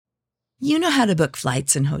You know how to book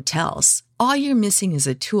flights and hotels. All you're missing is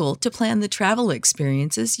a tool to plan the travel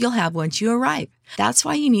experiences you'll have once you arrive. That's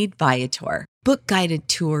why you need Viator. Book guided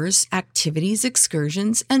tours, activities,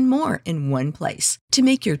 excursions, and more in one place to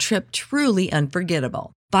make your trip truly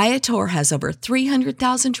unforgettable. Viator has over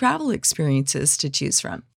 300,000 travel experiences to choose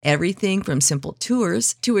from. Everything from simple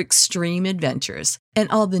tours to extreme adventures and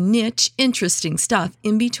all the niche, interesting stuff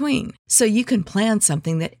in between. So you can plan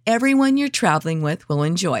something that everyone you're traveling with will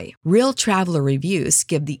enjoy. Real traveler reviews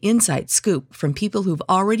give the inside scoop from people who've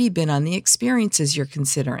already been on the experiences you're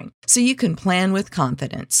considering. So you can plan with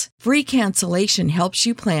confidence. Free cancellation helps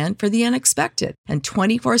you plan for the unexpected. And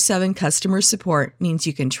 24/7 customer support means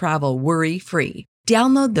you can travel worry-free.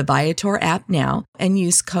 Download the Viator app now and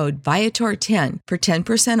use code Viator10 for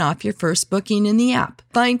 10% off your first booking in the app.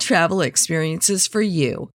 Find travel experiences for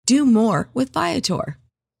you. Do more with Viator.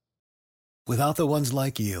 Without the ones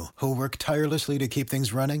like you, who work tirelessly to keep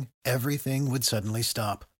things running, everything would suddenly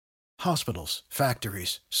stop. Hospitals,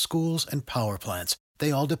 factories, schools, and power plants,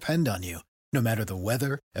 they all depend on you. No matter the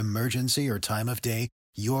weather, emergency, or time of day,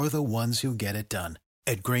 you're the ones who get it done.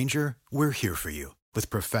 At Grainger, we're here for you with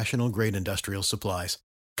professional-grade industrial supplies.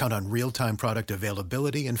 Count on real-time product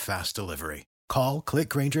availability and fast delivery. Call, click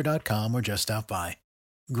Grainger.com, or just stop by.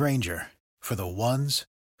 Grainger, for the ones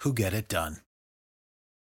who get it done.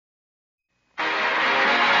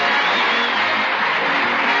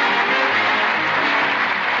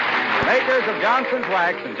 Makers of Johnson's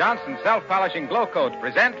Wax and Johnson's Self-Polishing Glow Coat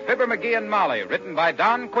present Fibber McGee and Molly, written by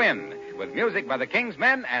Don Quinn, with music by the King's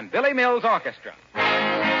Men and Billy Mills Orchestra.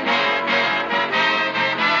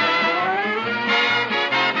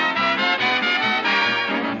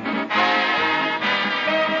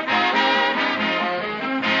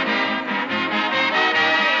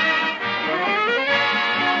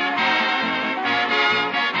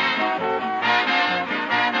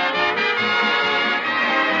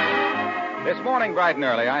 This morning, bright and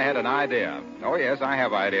early, I had an idea. Oh, yes, I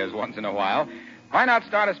have ideas once in a while. Why not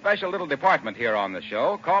start a special little department here on the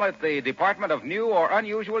show? Call it the Department of New or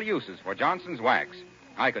Unusual Uses for Johnson's Wax.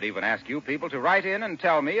 I could even ask you people to write in and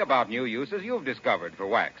tell me about new uses you've discovered for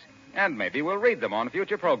wax. And maybe we'll read them on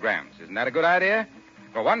future programs. Isn't that a good idea?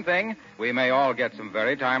 For one thing, we may all get some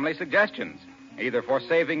very timely suggestions, either for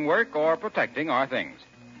saving work or protecting our things.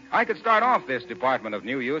 I could start off this Department of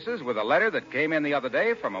New Uses with a letter that came in the other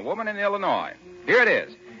day from a woman in Illinois. Here it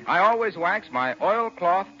is. I always wax my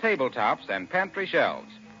oilcloth tabletops and pantry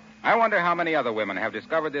shelves. I wonder how many other women have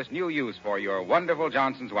discovered this new use for your wonderful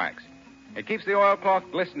Johnson's Wax. It keeps the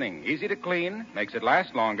oilcloth glistening, easy to clean, makes it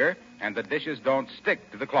last longer, and the dishes don't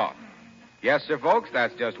stick to the cloth. Yes, sir, folks,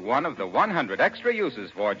 that's just one of the 100 extra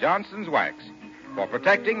uses for Johnson's Wax. For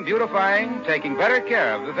protecting, beautifying, taking better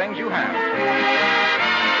care of the things you have.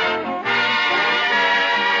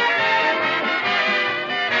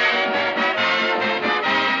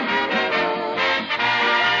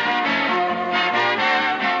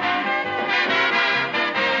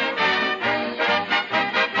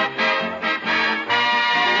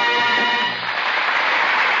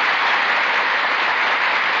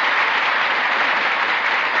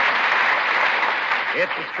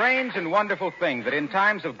 It's a strange and wonderful thing that in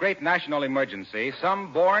times of great national emergency,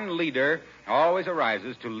 some born leader always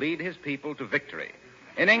arises to lead his people to victory.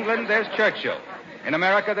 In England, there's Churchill. In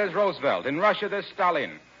America, there's Roosevelt. In Russia, there's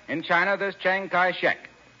Stalin. In China, there's Chiang Kai-shek.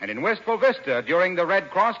 And in Wistful Vista, during the Red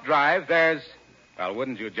Cross drive, there's, well,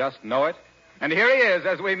 wouldn't you just know it? And here he is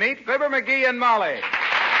as we meet Fibber McGee and Molly.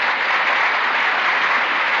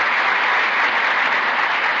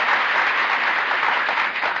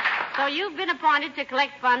 So you've been appointed to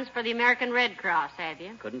collect funds for the American Red Cross, have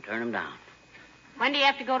you? Couldn't turn them down. When do you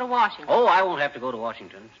have to go to Washington? Oh, I won't have to go to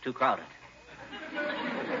Washington. It's too crowded.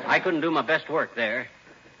 I couldn't do my best work there.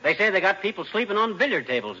 They say they got people sleeping on billiard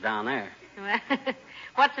tables down there. Well,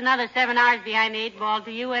 what's another 7 hours behind the 8 ball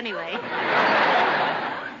to you anyway?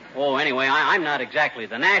 Oh, anyway, I'm not exactly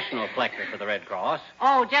the national collector for the Red Cross.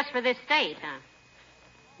 Oh, just for this state, huh?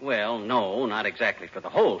 Well, no, not exactly for the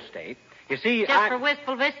whole state. You see, Just for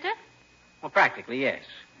Wistful Vista? Well, practically, yes.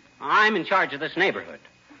 I'm in charge of this neighborhood.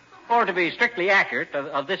 Or, to be strictly accurate,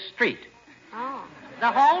 of this street. Oh, the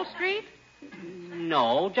whole street?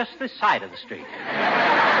 No, just this side of the street.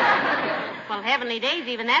 Well, heavenly days,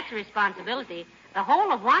 even that's a responsibility. The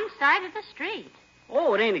whole of one side of the street.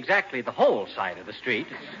 Oh, it ain't exactly the whole side of the street.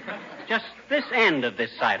 It's just this end of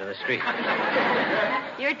this side of the street.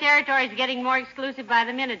 Your territory's getting more exclusive by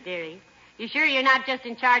the minute, dearie. You sure you're not just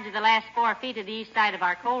in charge of the last 4 feet of the east side of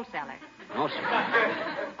our coal cellar? No, sir.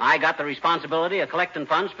 I got the responsibility of collecting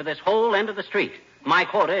funds for this whole end of the street. My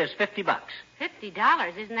quota is $50.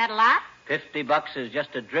 $50? Isn't that a lot? $50 is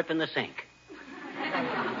just a drip in the sink.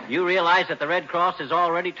 You realize that the Red Cross has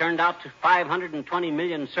already turned out to 520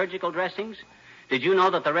 million surgical dressings? Did you know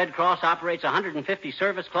that the Red Cross operates 150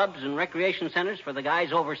 service clubs and recreation centers for the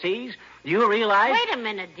guys overseas? Do you realize... Wait a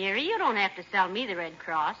minute, dearie. You don't have to sell me the Red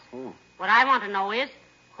Cross. Oh. What I want to know is,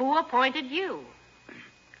 who appointed you?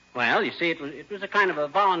 Well, you see, it was a kind of a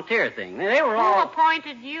volunteer thing. They were all... Who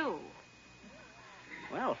appointed you?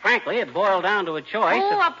 Well, frankly, it boiled down to a choice.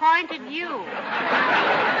 Who appointed you?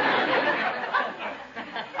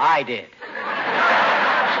 I did.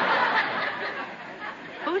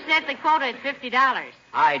 Who set the quota at $50?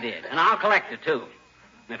 I did, and I'll collect it, too.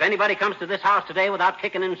 And if anybody comes to this house today without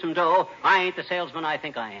kicking in some dough, I ain't the salesman I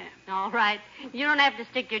think I am. All right. You don't have to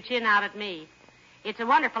stick your chin out at me. It's a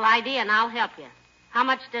wonderful idea, and I'll help you. How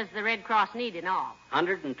much does the Red Cross need in all?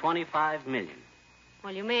 $125 million.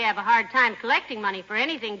 Well, you may have a hard time collecting money for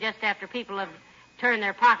anything just after people have turned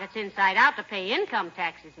their pockets inside out to pay income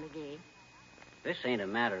taxes, McGee. This ain't a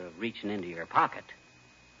matter of reaching into your pocket.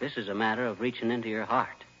 This is a matter of reaching into your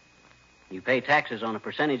heart. You pay taxes on a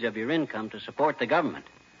percentage of your income to support the government.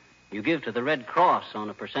 You give to the Red Cross on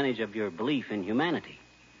a percentage of your belief in humanity.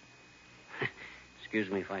 Excuse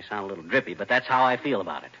me if I sound a little drippy, but that's how I feel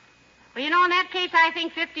about it. Well, in that case, I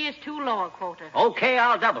think 50 is too low a quota. Okay,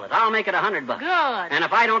 I'll double it. I'll make it $100. Good. And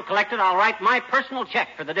if I don't collect it, I'll write my personal check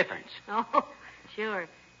for the difference. Oh, sure.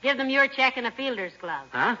 Give them your check and a fielder's glove.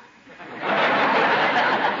 Huh?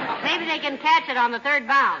 Maybe they can catch it on the third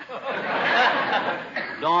bounce.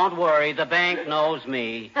 Don't worry, the bank knows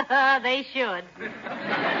me. They should. You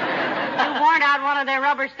worn out one of their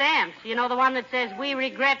rubber stamps. You know, the one that says, "We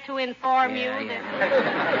regret to inform you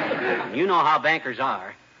that..." You know how bankers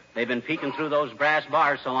are. They've been peeking through those brass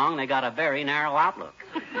bars so long, they got a very narrow outlook.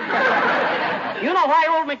 You know why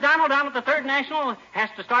old McDonald down at the Third National has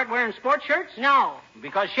to start wearing sports shirts? No.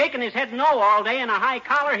 Because shaking his head no all day in a high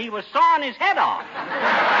collar, he was sawing his head off.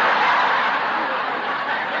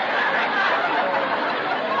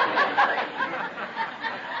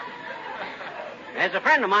 As a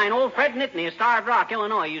friend of mine, old Fred Nittany of Starved Rock,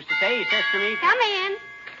 Illinois, used to say, he says to me... Come in.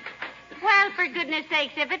 Well, for goodness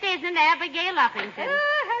sakes, if it isn't Abigail Uppington.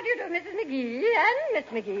 How do you do, Mrs. McGee and Miss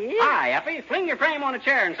McGee? Hi, Uppy. Fling your frame on a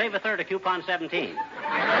chair and save a third of coupon 17.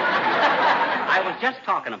 I was just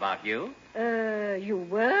talking about you. You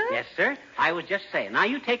were? Yes, sir. I was just saying. Now,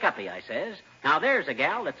 you take Uppy, I says. Now, there's a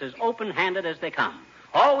gal that's as open-handed as they come.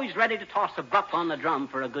 Always ready to toss a buck on the drum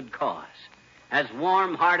for a good cause. As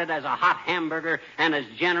warm-hearted as a hot hamburger and as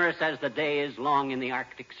generous as the day is long in the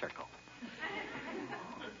Arctic Circle.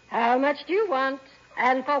 How much do you want?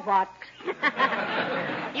 And for what?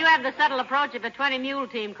 You have the subtle approach of a 20-mule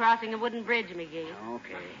team crossing a wooden bridge, McGee.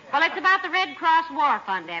 Okay. Well, it's about the Red Cross War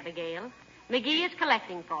Fund, Abigail. McGee is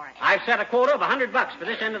collecting for it. I've set a quota of $100 for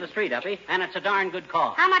this end of the street, Uppy, and it's a darn good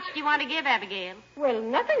cause. How much do you want to give, Abigail? Well,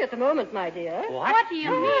 nothing at the moment, my dear. What? Do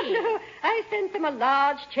you mean? No, I sent them a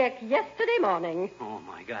large check yesterday morning. Oh,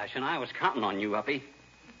 my gosh, and I was counting on you, Uppy.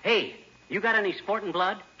 Hey, you got any sporting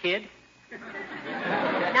blood, kid?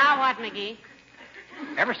 Now what, McGee?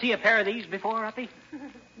 Ever see a pair of these before, Uppy?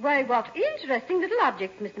 Why, what interesting little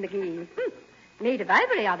objects, Mr. McGee. Made of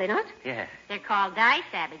ivory, are they not? Yeah. They're called dice,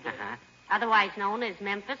 Abigail. Uh-huh. Otherwise known as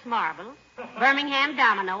Memphis marbles, Birmingham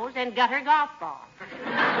dominoes, and gutter golf balls.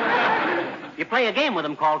 You play a game with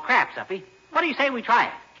them called craps, Uppy. What do you say we try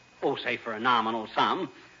it? Oh, say for a nominal sum.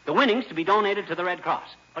 The winnings to be donated to the Red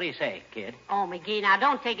Cross. What do you say, kid? Oh, McGee, now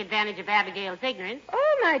don't take advantage of Abigail's ignorance.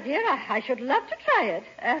 Oh, my dear, I should love to try it.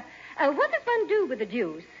 What does one do with the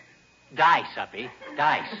deuce? Dice, Uppy.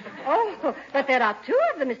 Dice. Oh, but there are two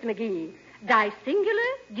of them, Mr. McGee. Dice singular,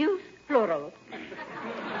 deuce plural.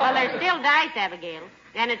 Well, they're still dice, Abigail.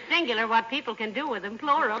 And it's singular what people can do with them,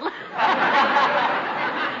 plural. Sure,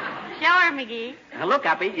 McGee. Now, look,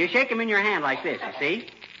 Uppy, you shake them in your hand like this, you see?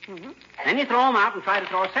 Mm-hmm. Then you throw them out and try to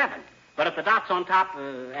throw a 7. But if the dots on top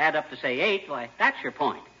add up to, say, 8, why, that's your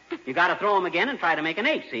point. You got to throw them again and try to make an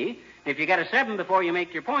 8, see? If you get a 7 before you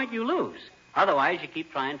make your point, you lose. Otherwise, you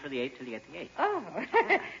keep trying for the 8 till you get the 8. Oh,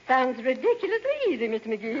 sounds ridiculously easy, Mr.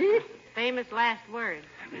 McGee. Famous last words.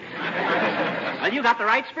 Well, you got the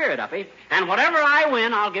right spirit, Uppy. And whatever I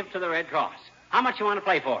win, I'll give to the Red Cross. How much you want to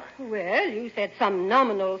play for? Well, you said some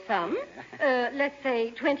nominal sum. Let's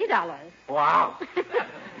say $20. Wow.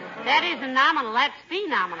 That isn't nominal. That's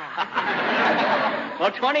phenomenal.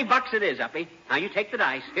 Well, $20 it is, Uppy. Now, you take the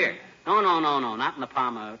dice. Here. No, not in the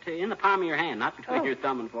palm in the palm of your hand, not between your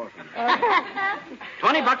thumb and forefinger.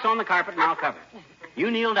 $20 on the carpet, and I'll cover it. You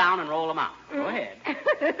kneel down and roll them out. Go ahead.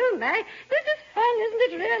 My, this is fun, isn't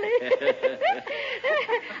it, really?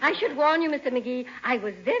 I should warn you, Mr. McGee, I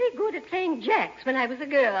was very good at playing jacks when I was a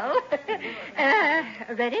girl.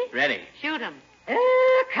 Ready? Ready. Shoot him.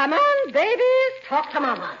 Come on, babies. Talk to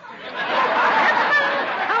Mama.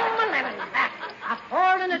 Come 11. A 4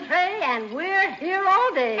 and a tray, and we're here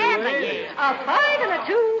all day. Abigail. A 5 and a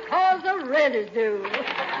 2, cause the rent is due.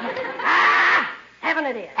 7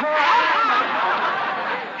 it is.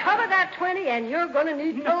 Cover that 20, and you're going to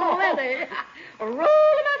need no plenty. Roll them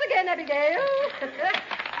out again, Abigail.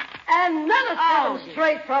 Another 7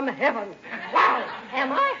 straight from heaven. Wow,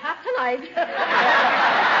 am I hot tonight?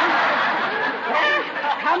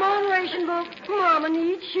 Come on, ration book. Mama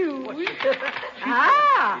needs shoes.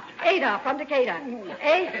 8 up from Decatur.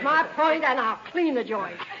 8's my point, and I'll clean the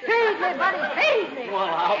joint. Feed me, buddy, feed me. Well,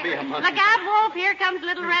 I'll be a monkey. Look out, Wolf. Here comes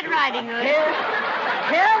Little Red Riding Hood.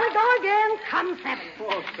 Here we go again. Come 7. 7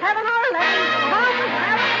 or 11. Come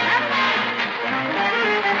 7.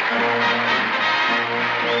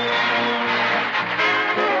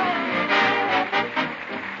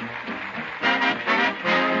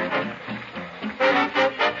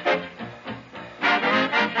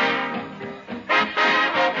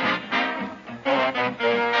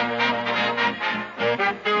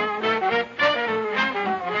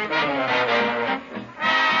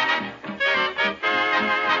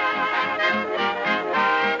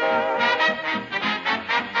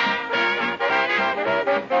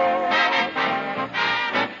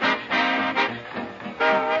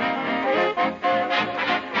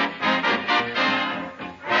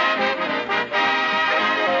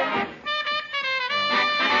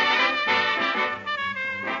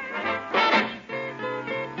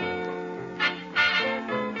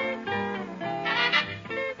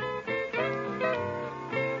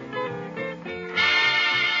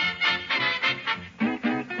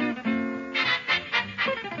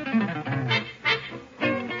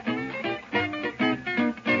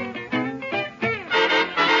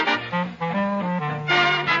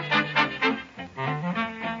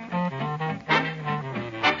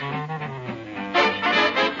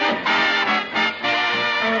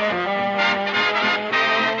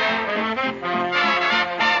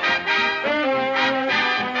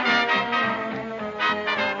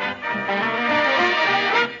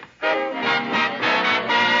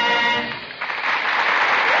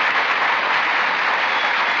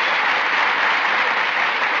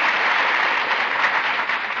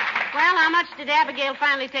 How much did Abigail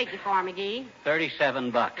finally take you for, McGee?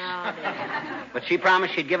 $37. Oh, dear. But she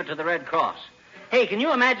promised she'd give it to the Red Cross. Hey, can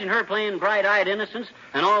you imagine her playing bright-eyed innocence,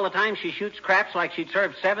 and all the time she shoots craps like she'd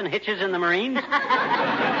served 7 hitches in the Marines?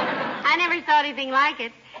 I never saw anything like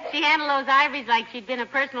it. She handled those ivories like she'd been a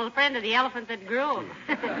personal friend of the elephant that grew them.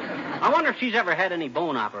 I wonder if she's ever had any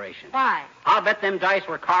bone operation. Why? I'll bet them dice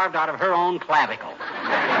were carved out of her own clavicle.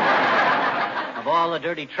 Of all the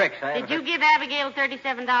dirty tricks I ever... Did you give Abigail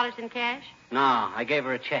 $37 in cash? No, I gave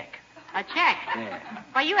her a check. A check? Yeah.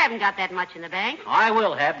 Why, you haven't got that much in the bank. I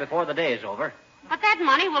will have before the day is over. But that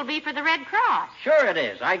money will be for the Red Cross. Sure it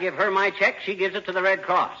is. I give her my check, she gives it to the Red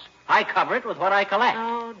Cross. I cover it with what I collect.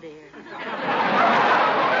 Oh, dear.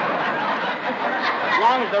 As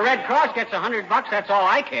long as the Red Cross gets $100, that's all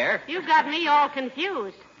I care. You've got me all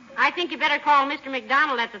confused. I think you better call Mr.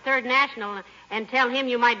 McDonald at the Third National and tell him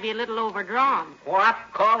you might be a little overdrawn. What?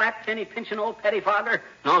 Call that penny-pinching old pettifogger?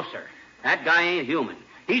 No, sir. That guy ain't human.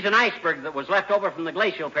 He's an iceberg that was left over from the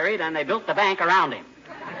glacial period, and they built the bank around him.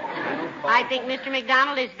 I think Mr.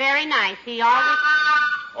 McDonald is very nice. He always...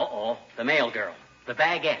 Uh-oh, the mail girl. The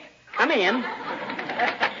baguette. Come in.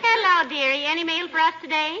 Hello, dearie. Any mail for us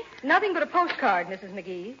today? Nothing but a postcard, Mrs.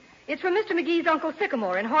 McGee. It's from Mr. McGee's Uncle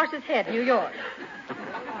Sycamore in Horse's Head, New York.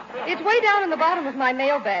 It's way down in the bottom of my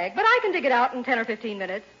mail bag, but I can dig it out in 10 or 15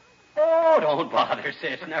 minutes. Oh, don't bother,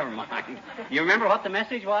 sis. Never mind. You remember what the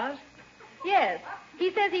message was? Yes.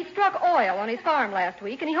 He says he struck oil on his farm last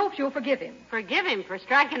week, and he hopes you'll forgive him. Forgive him for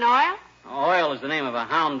striking oil? Oil is the name of a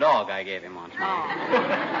hound dog I gave him once. Oh.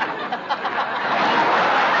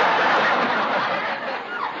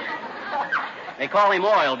 They call him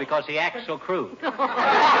Oil because he acts so crude.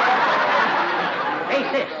 Hey,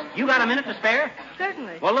 sis, you got a minute to spare?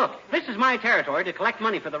 Certainly. Well, look, this is my territory to collect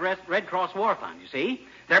money for the Red Cross War Fund, you see.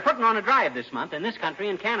 They're putting on a drive this month in this country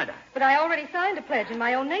and Canada. But I already signed a pledge in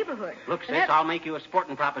my own neighborhood. Look, sis, I'll make you a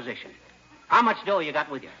sporting proposition. How much dough you got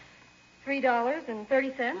with you?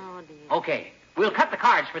 $3.30. Oh, dear. Okay, we'll cut the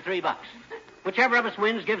cards for $3. Whichever of us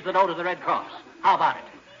wins gives the dough to the Red Cross. How about it?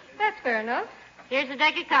 That's fair enough. Here's a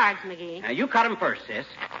deck of cards, McGee. Now, you cut them first, sis.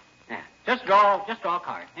 Yeah, just draw a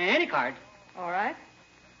card. Any card. All right.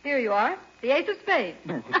 Here you are. The ace of spades.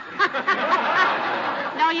 No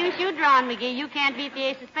use you drawing, McGee. You can't beat the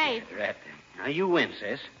ace of spades. Drat. Now, you win,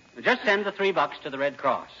 sis. Just send the $3 to the Red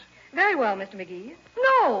Cross. Very well, Mr. McGee.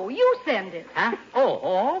 No, you send it. Huh?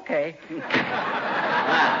 Oh, okay.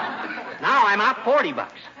 Now I'm out $40.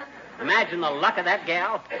 Imagine the luck of that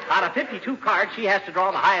gal. Out of 52 cards, she has to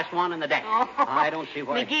draw the highest one in the deck. Oh. I don't see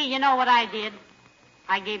why. McGee, you know what I did?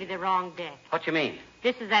 I gave you the wrong deck. What you mean?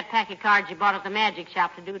 This is that pack of cards you bought at the magic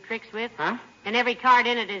shop to do tricks with. Huh? And every card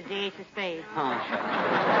in it is the ace of spades. Oh, shut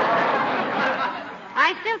up.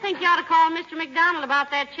 I still think you ought to call Mr. McDonald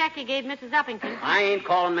about that check you gave Mrs. Uppington. I ain't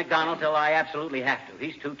calling McDonald till I absolutely have to.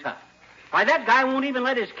 He's too tough. Why, that guy won't even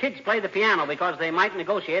let his kids play the piano because they might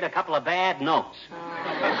negotiate a couple of bad notes.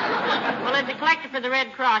 Well, as a collector for the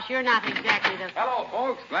Red Cross, you're not exactly the... Hello,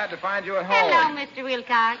 folks. Glad to find you at home. Hello, Mr.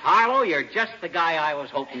 Wilcox. Harlow, you're just the guy I was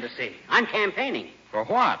hoping to see. I'm campaigning. For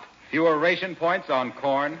what? Fewer ration points on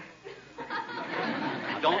corn?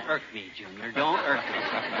 Don't irk me, Junior. Don't irk me.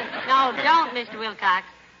 No, don't, Mr. Wilcox.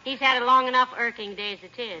 He's had a long enough irking day as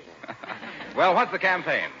it is. Well, what's the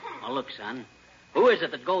campaign? Well, look, son. Who is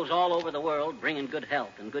it that goes all over the world bringing good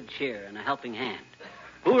health and good cheer and a helping hand?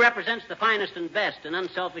 Who represents the finest and best and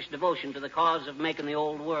unselfish devotion to the cause of making the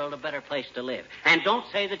old world a better place to live? And don't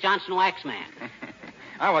say the Johnson Wax Man.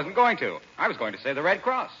 I wasn't going to. I was going to say the Red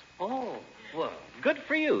Cross. Oh, well, good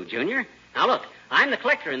for you, Junior. Now, look, I'm the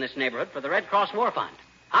collector in this neighborhood for the Red Cross War Fund.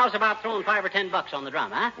 How's about throwing $5 or $10 on the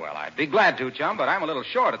drum, huh? Well, I'd be glad to, chum, but I'm a little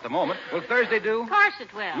short at the moment. Will Thursday do? Of course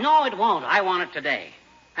it will. No, it won't. I want it today.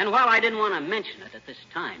 And while I didn't want to mention it at this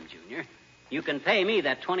time, Junior, you can pay me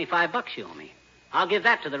that $25 you owe me. I'll give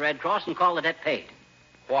that to the Red Cross and call the debt paid.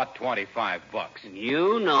 What, $25?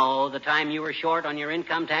 You know the time you were short on your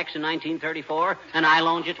income tax in 1934, and I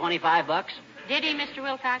loaned you $25. Did he, Mr.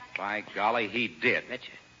 Wilcox? By golly, he did.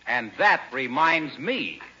 Betcha. And that reminds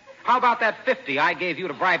me. How about that $50 I gave you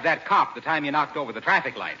to bribe that cop the time you knocked over the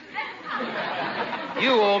traffic light?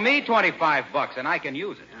 You owe me $25, and I can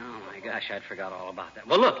use it. Oh, my gosh, I'd forgot all about that.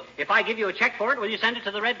 Well, look, if I give you a check for it, will you send it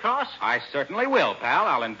to the Red Cross? I certainly will, pal.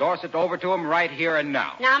 I'll endorse it over to him right here and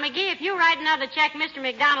now. Now, McGee, if you write another check, Mr.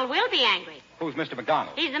 McDonald will be angry. Who's Mr.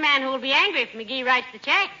 McDonald? He's the man who will be angry if McGee writes the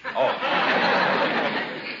check. Oh.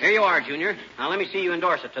 Here you are, Junior. Now, let me see you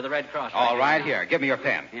endorse it to the Red Cross. All right, here. Give me your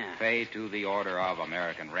pen. Yeah. Pay to the Order of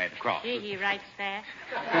American Red Cross. Gee, he writes fast.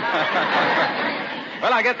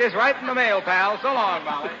 Well, I get this right in the mail, pal. So long,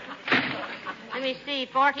 Molly. Let me see.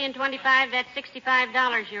 40 and 25, that's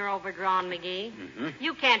 $65 you're overdrawn, McGee. Mm-hmm.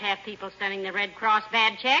 You can't have people sending the Red Cross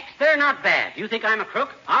bad checks. They're not bad. You think I'm a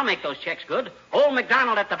crook? I'll make those checks good. Old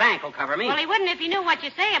McDonald at the bank will cover me. Well, he wouldn't if he knew what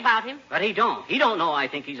you say about him. But he don't. He don't know I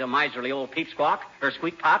think he's a miserly old peep squawk, or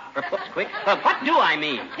squeak pop, or pipsqueak. But what do I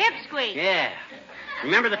mean? Pipsqueak. Yeah.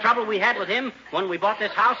 Remember the trouble we had with him when we bought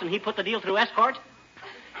this house and he put the deal through escort?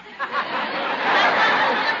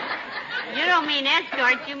 You don't mean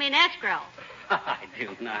escorts, you mean escrow. I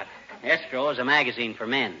do not. Escrow is a magazine for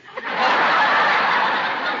men.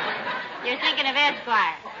 You're thinking of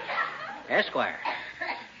Esquire. Esquire?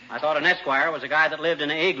 I thought an esquire was a guy that lived in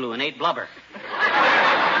an igloo and ate blubber. That's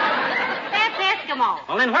Eskimo.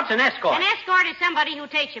 Well, then what's an escort? An escort is somebody who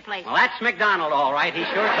takes you places. Well, that's McDonald, all right. He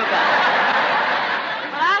sure took us.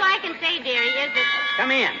 Well, all I can say, dearie, is that...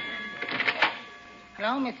 Come in.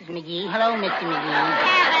 Hello, Mrs. McGee. Hello, Mr. McGee.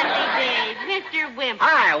 Heavenly days, Mr. Wimple.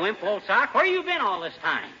 Hi, Wimp, old sock. Where you been all this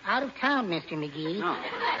time? Out of town, Mr. McGee. Oh.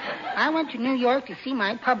 I went to New York to see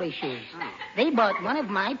my publishers. Oh. They bought one of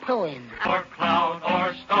my poems. Or cloud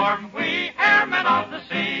or storm, we airmen of the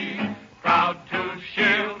sea, proud to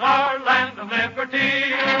shield our land of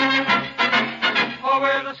liberty. For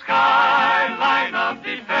we're the skyline of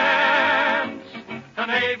defense, the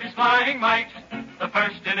Navy's flying might, the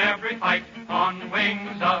first in every fight. On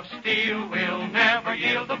wings of steel, we'll never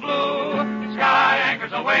yield the blue. Sky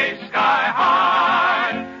anchors away, sky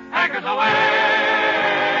high, anchors away.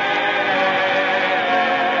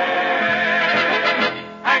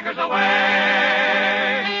 Anchors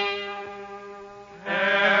away.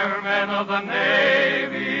 Airmen of the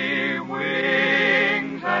Navy,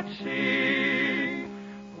 wings at sea,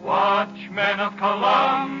 watchmen of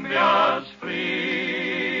Columbia's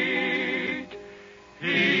fleet,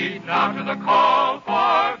 heed now to the call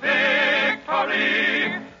for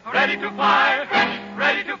victory. Ready to fly,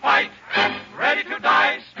 ready to fight, ready to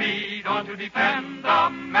die. Speed on to defend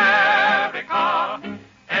America.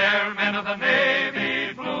 Airmen of the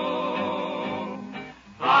Navy blue,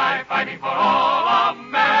 fly fighting for all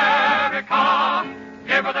America.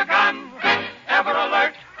 Give her the gun, ever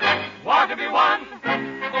alert, war to be won.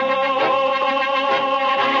 Oh,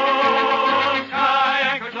 sky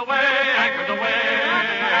anchors away,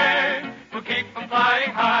 keep them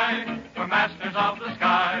flying high. We're masters of the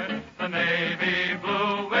sky. The navy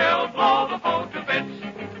blue will blow the foe to bits.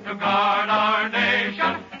 To guard our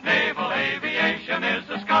nation, naval aviation is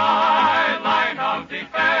the skyline of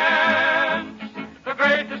defense. The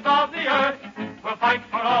greatest of the earth, we'll fight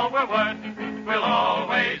for all we're worth. We'll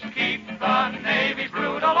always keep the Navy's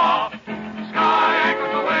brood aloft. Sky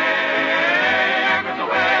anchors away, anchors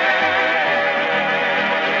away.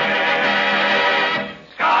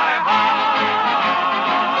 Sky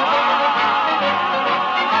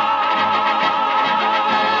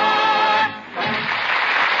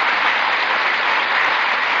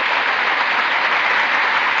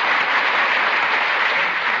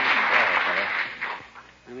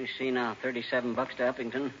Let me see now. $37 to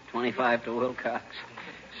Uppington, $25 to Wilcox,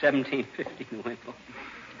 $17.50 to Wimple.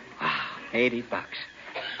 Wow, $80.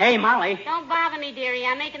 Hey, Molly. Don't bother me, dearie.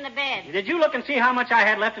 I'm making the bed. Did you look and see how much I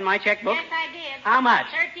had left in my checkbook? Yes, I did. How much?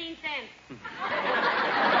 13 cents.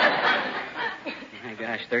 My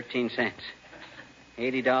gosh, 13 cents.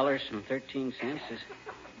 $80 and 13 cents is...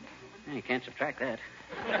 You can't subtract that.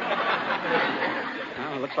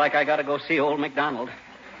 Well, looks like I got to go see old McDonald.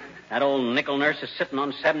 That old nickel nurse is sitting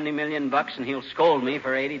on $70 million, and he'll scold me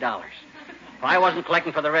for $80. If I wasn't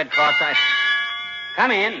collecting for the Red Cross, I'd...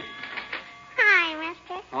 Come in. Hi,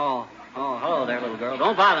 mister. Oh, hello there, little girl.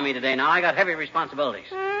 Don't bother me today now. I got heavy responsibilities.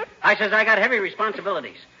 I says I got heavy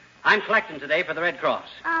responsibilities. I'm collecting today for the Red Cross.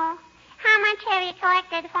 Oh, how much have you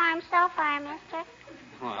collected for him so far, mister?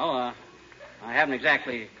 Well, I haven't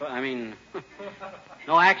exactly...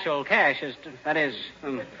 no actual cash. That is...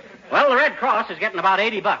 well, the Red Cross is getting about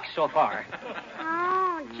 $80 so far.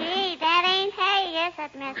 Oh, gee, that ain't hay, is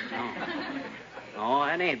it, mister? No,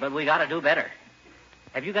 it ain't, but we got to do better.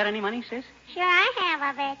 Have you got any money, sis? Sure I have,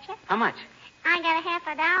 I betcha. How much? I got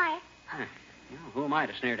 $50. Huh. Who am I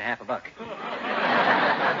to sneer to $50?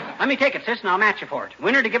 Let me take it, sis, and I'll match you for it.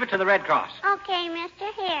 Winner to give it to the Red Cross. Okay,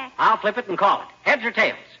 mister, here. I'll flip it and call it. Heads or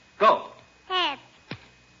tails? Go. Heads.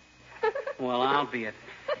 Well, I'll be it.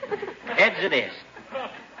 Heads it is.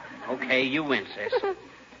 Okay, you win, sis.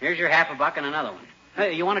 Here's your $50 and another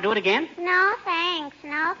one. You want to do it again? No, thanks.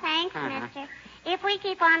 No, thanks, mister. If we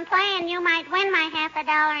keep on playing, you might win my $50,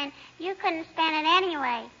 and you couldn't spend it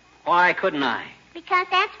anyway. Why couldn't I? Because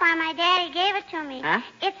that's why my daddy gave it to me. Huh?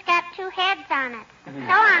 It's got 2 heads on it. So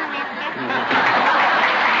long, mister.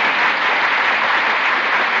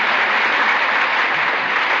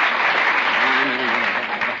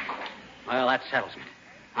 Well, that settles me.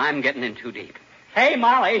 I'm getting in too deep. Hey,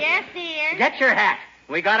 Molly. Yes, dear. Get your hat.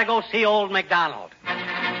 We got to go see old McDonald.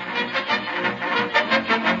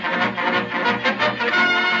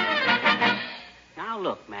 Now,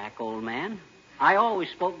 look, Mac, old man. I always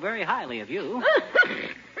spoke very highly of you.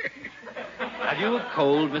 Have you a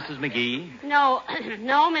cold, Mrs. McGee? No,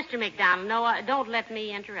 Mr. McDonald. No, don't let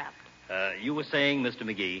me interrupt. You were saying, Mr.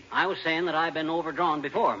 McGee? I was saying that I've been overdrawn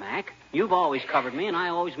before, Mac. You've always covered me, and I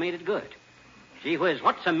always made it good. Gee whiz,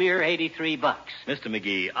 what's a mere $83? Mr.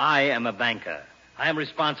 McGee, I am a banker. I am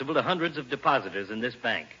responsible to hundreds of depositors in this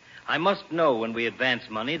bank. I must know when we advance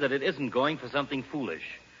money that it isn't going for something foolish.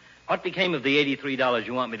 What became of the $83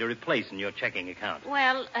 you want me to replace in your checking account?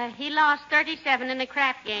 Well, he lost 37 in the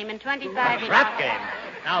crap game and 25 in... Crap game?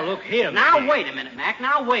 Now, look here, Now, McGee. wait a minute, Mac.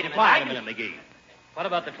 Now, wait a minute. Quiet a minute, McGee. What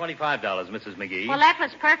about the $25, Mrs. McGee? Well, that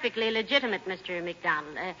was perfectly legitimate, Mr.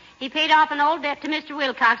 McDonald. He paid off an old debt to Mr.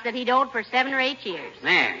 Wilcox that he'd owed for 7 or 8 years.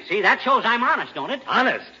 There. See, that shows I'm honest, don't it?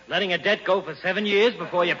 Honest? Letting a debt go for 7 years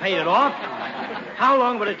before you paid it off? How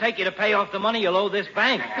long would it take you to pay off the money you'll owe this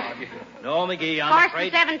bank? No, McGee, I'm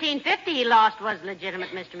afraid... Of course, the $17.50 he lost was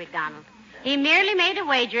legitimate, Mr. McDonald. He merely made a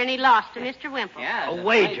wager, and he lost to Mr. Wimple. Yeah. A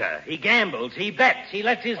wager. He gambles. He bets. He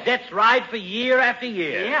lets his debts ride for year after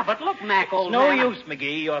year. Yeah, but look, Mac, old It's no man. use,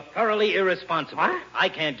 McGee. You're thoroughly irresponsible. What? I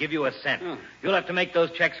can't give you a cent. You'll have to make those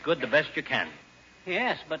checks good the best you can.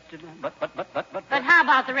 Yes, but... But how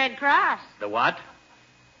about the Red Cross? The what?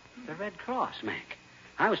 The Red Cross, Mac.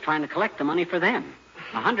 I was trying to collect the money for them.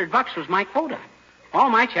 $100 was my quota. All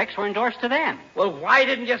my checks were endorsed to them. Well, why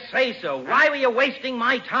didn't you say so? Why were you wasting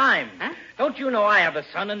my time? Huh? Don't you know I have a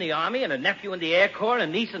son in the Army and a nephew in the Air Corps and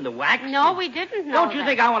a niece in the wax? No, we didn't know Don't you that.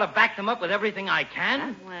 think I want to back them up with everything I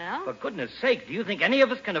can? Well? For goodness sake, do you think any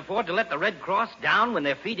of us can afford to let the Red Cross down when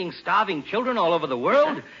they're feeding starving children all over the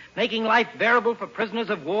world, making life bearable for prisoners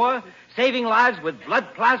of war, saving lives with blood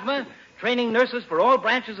plasma, training nurses for all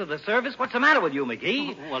branches of the service? What's the matter with you,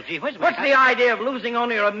 McGee? Well, gee whiz, Mac. What's the idea of losing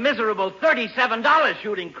only a miserable $37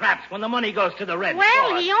 shooting craps when the money goes to the Red Well,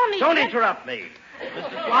 Cross? he only Don't said- interrupt me.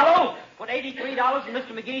 Mr. Swallow, Put $83 in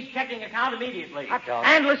Mr. McGee's checking account immediately. Hot dog.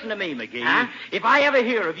 And listen to me, McGee. Huh? If I ever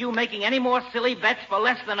hear of you making any more silly bets for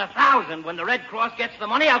less than $1,000 when the Red Cross gets the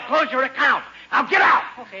money, I'll close your account. Now get out!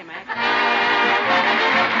 Okay, Mac.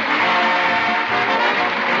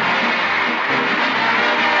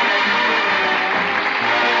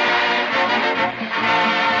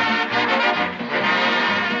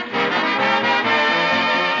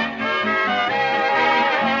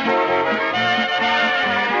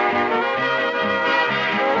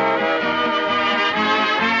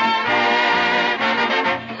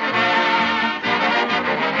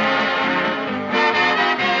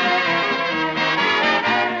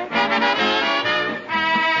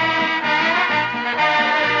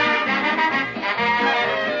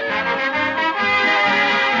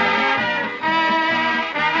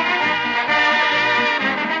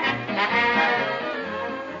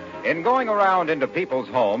 In going around into people's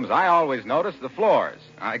homes, I always notice the floors.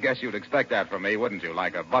 I guess you'd expect that from me, wouldn't you?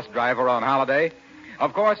 Like a bus driver on holiday?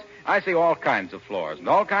 Of course, I see all kinds of floors and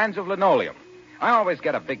all kinds of linoleum. I always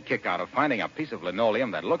get a big kick out of finding a piece of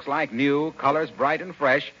linoleum that looks like new, colors bright and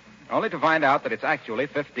fresh, only to find out that it's actually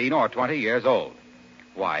 15 or 20 years old.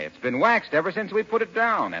 Why, it's been waxed ever since we put it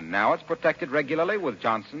down, and now it's protected regularly with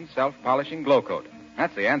Johnson's self-polishing glow coat.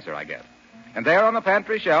 That's the answer I get. And there on the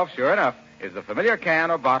pantry shelf, sure enough, is the familiar can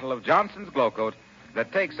or bottle of Johnson's Glow Coat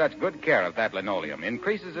that takes such good care of that linoleum,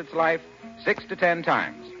 increases its life 6 to 10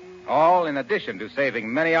 times. All in addition to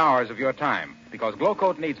saving many hours of your time, because Glow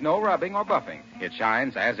Coat needs no rubbing or buffing. It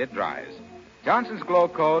shines as it dries. Johnson's Glow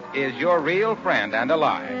Coat is your real friend and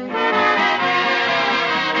ally.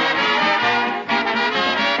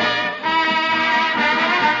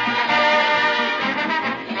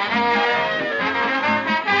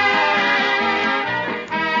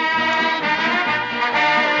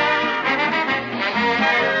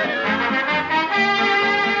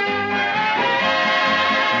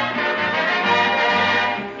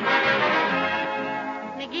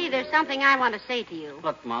 Something I want to say to you.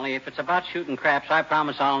 Look, Molly, if it's about shooting craps, I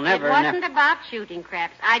promise I'll never... It wasn't about shooting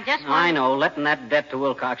craps. I just want... I know, letting that debt to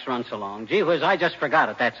Wilcox run so long. Gee whiz, I just forgot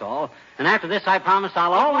it, that's all. And after this, I promise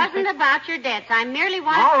I'll always... It wasn't about your debts. I merely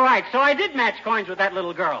wanted... All right, so I did match coins with that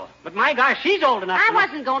little girl. But my gosh, she's old enough I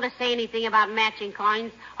wasn't going to say anything about matching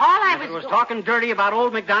coins. All I was... If it was talking dirty about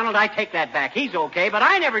old McDonald, I take that back. He's okay, but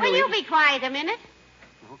I never knew... Will you be quiet a minute?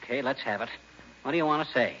 Okay, let's have it. What do you want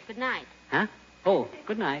to say? Good night. Huh? Oh,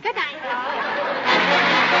 good night. Good night. The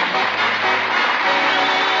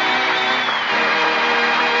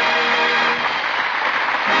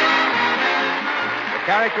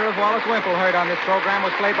character of Wallace Wimple heard on this program was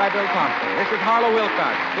played by Bill Thompson. This is Harlow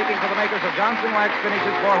Wilcox, speaking for the makers of Johnson Wax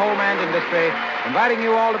Finishes for Home and Industry, inviting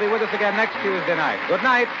you all to be with us again next Tuesday night. Good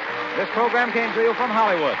night. This program came to you from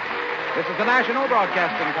Hollywood. This is the National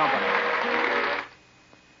Broadcasting Company.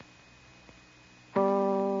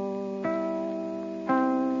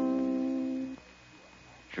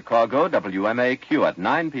 Chicago, WMAQ at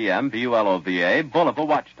 9 p.m. BULOVA, Boulevard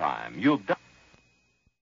Watch Time. You've done...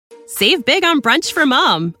 Save big on brunch for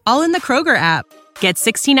Mom, all in the Kroger app. Get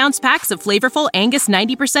 16-ounce packs of flavorful Angus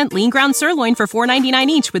 90% lean ground sirloin for $4.99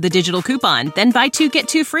 each with a digital coupon. Then buy 2, get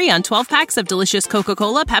 2 free on 12 packs of delicious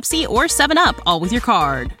Coca-Cola, Pepsi, or 7-Up, all with your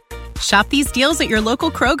card. Shop these deals at your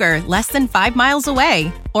local Kroger, less than 5 miles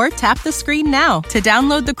away. Or tap the screen now to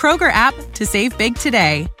download the Kroger app to save big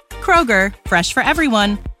today. Kroger, fresh for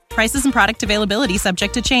everyone. Prices and product availability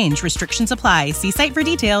subject to change. Restrictions apply. See site for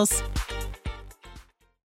details.